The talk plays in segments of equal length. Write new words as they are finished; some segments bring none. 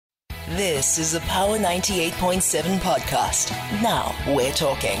This is a Power 98.7 podcast. Now we're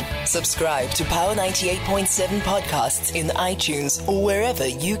talking. Subscribe to Power 98.7 podcasts in iTunes or wherever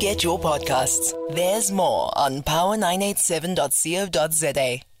you get your podcasts. There's more on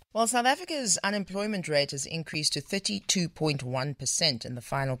power987.co.za. Well, South Africa's unemployment rate has increased to 32.1% in the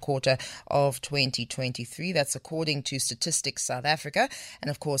final quarter of 2023. That's according to Statistics South Africa.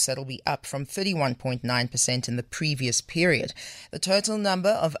 And of course, that'll be up from 31.9% in the previous period. The total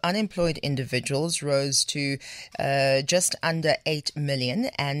number of unemployed individuals rose to just under 8 million.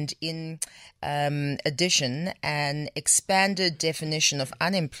 And in addition, an expanded definition of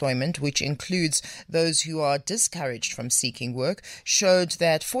unemployment, which includes those who are discouraged from seeking work, showed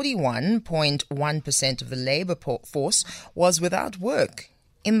that 41.1% of the labour force was without work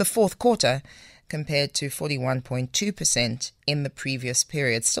in the fourth quarter, compared to 41.2% in the previous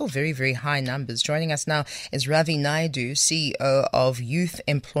period. Still very, very high numbers. Joining us now is Ravi Naidu, CEO of Youth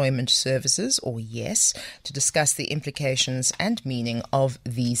Employment Services, or YES, to discuss the implications and meaning of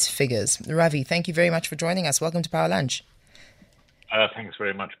these figures. Ravi, thank you very much for joining us. Welcome to Power Lunch. Thanks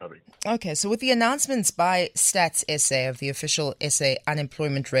very much, Bobby. Okay, so with the announcements by Stats SA of the official SA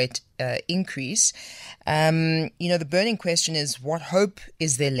unemployment rate increase, the burning question is, what hope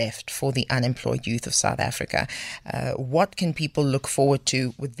is there left for the unemployed youth of South Africa? What can people look forward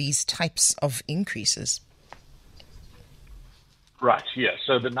to with these types of increases? Right, yeah.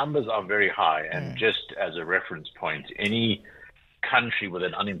 So the numbers are very high. And just as a reference point, any country with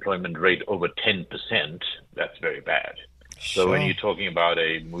an unemployment rate over 10%, that's very bad. So when you're talking about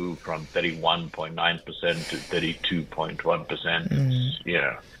a move from 31.9% to 32.1%,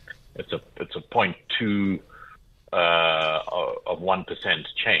 it's a 0.2 of 1%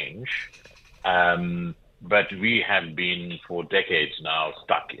 change. But we have been for decades now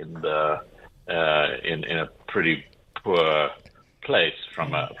stuck in the in a pretty poor place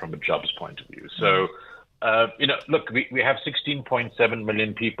from a jobs point of view. So look, we have 16.7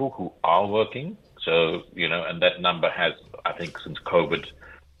 million people who are working. So, and that number has, I think, since COVID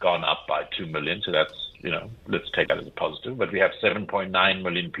gone up by 2 million. So that's, let's take that as a positive. But we have 7.9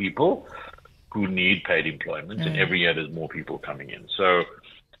 million people who need paid employment. And every year there's more people coming in. So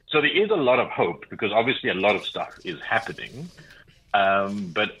there is a lot of hope, because obviously a lot of stuff is happening.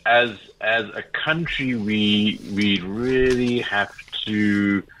 But as a country, we really have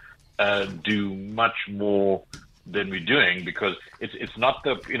to do much more than we're doing, because it's not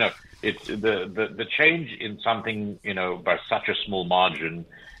it's the change in something, by such a small margin.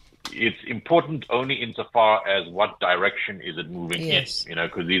 It's important only insofar as what direction is it moving in,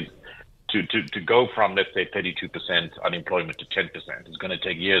 because to go from, let's say, 32% unemployment to 10% is going to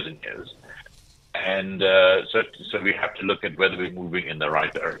take years and years. And so we have to look at whether we're moving in the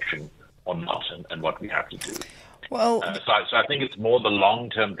right direction or not, and what we have to do. Well, so I think it's more the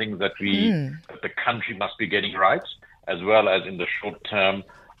long-term things that that the country must be getting right, as well as in the short term.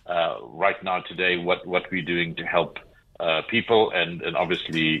 Right now, today, what we're doing to help people, and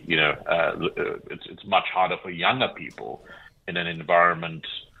obviously, it's much harder for younger people in an environment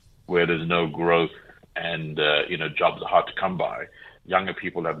where there's no growth and jobs are hard to come by. Younger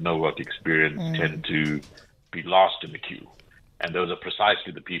people have no work experience, tend to be lost in the queue, and those are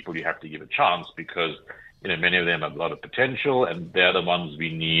precisely the people you have to give a chance, because many of them have a lot of potential, and they're the ones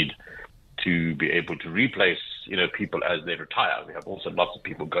we need to be able to replace, people as they retire. We have also lots of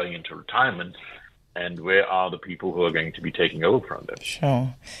people going into retirement, and where are the people who are going to be taking over from them?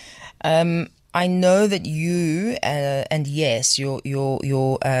 Sure. I know that you and yes, your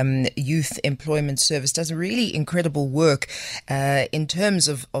youth employment service does really incredible work in terms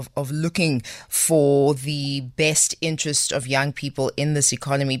of looking for the best interest of young people in this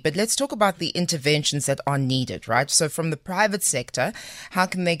economy. But let's talk about the interventions that are needed, right? So from the private sector, how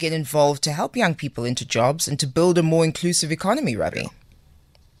can they get involved to help young people into jobs and to build a more inclusive economy, Ravi?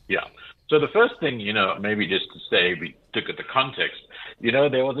 Yeah. So the first thing, maybe just to say, we look at the context.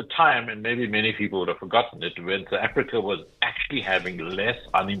 There was a time, and maybe many people would have forgotten it, when South Africa was actually having less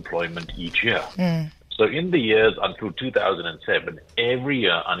unemployment each year. So in the years until 2007, every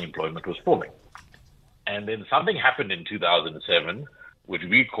year unemployment was falling. And then something happened in 2007, which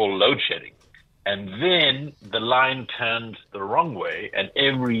we call load shedding. And then the line turned the wrong way, and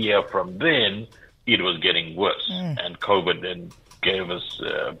every year from then, it was getting worse. And COVID then gave us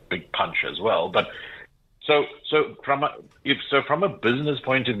a big punch as well. But So from a business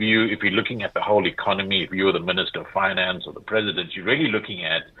point of view, if you're looking at the whole economy, if you're the Minister of Finance or the President, you're really looking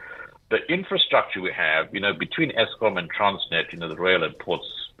at the infrastructure we have, between Eskom and Transnet, the rail and ports,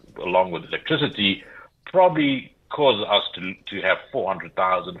 along with electricity, probably cause us to have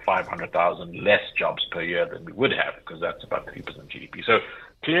 400,000, 500,000 less jobs per year than we would have, because that's about 3% GDP. So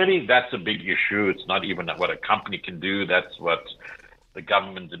clearly that's a big issue. It's not even what a company can do. That's what the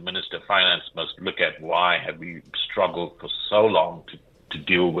government and Minister of Finance must look at. Why have we struggled for so long to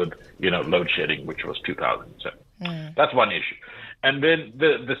deal with, load shedding, which was 2007? That's one issue. And then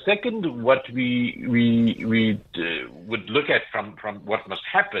the second, what we would look at from what must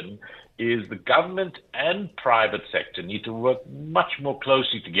happen is the government and private sector need to work much more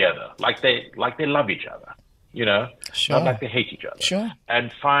closely together, like they love each other, Sure. not like they hate each other, Sure.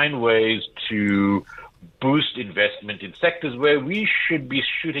 and find ways to boost investment in sectors where we should be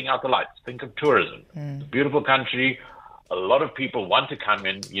shooting out the lights. Think of tourism. It's a beautiful country. A lot of people want to come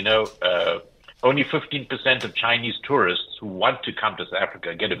in, only 15% of Chinese tourists who want to come to South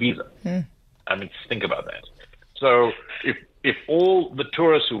Africa get a visa. I mean, think about that. So if all the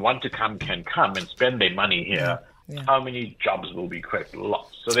tourists who want to come can come and spend their money here, how many jobs will be created?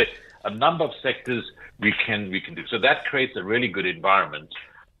 Lots. So there's a number of sectors we can do. So that creates a really good environment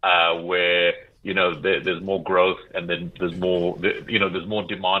where there's more growth, and then there's more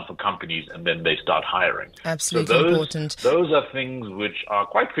demand for companies, and then they start hiring. Absolutely important. Those are things which are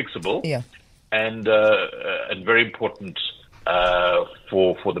quite fixable. Yeah. And very important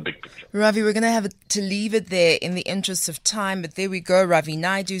for the big picture. Ravi, we're going to have to leave it there in the interest of time, but there we go. Ravi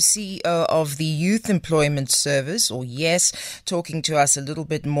Naidu, CEO of the Youth Employment Service, or YES, talking to us a little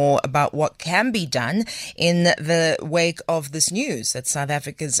bit more about what can be done in the wake of this news that South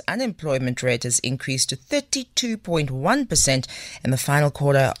Africa's unemployment rate has increased to 32.1% in the final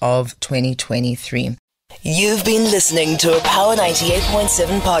quarter of 2023. You've been listening to a Power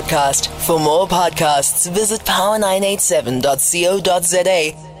 98.7 podcast. For more podcasts, visit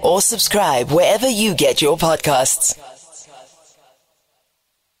power987.co.za or subscribe wherever you get your podcasts.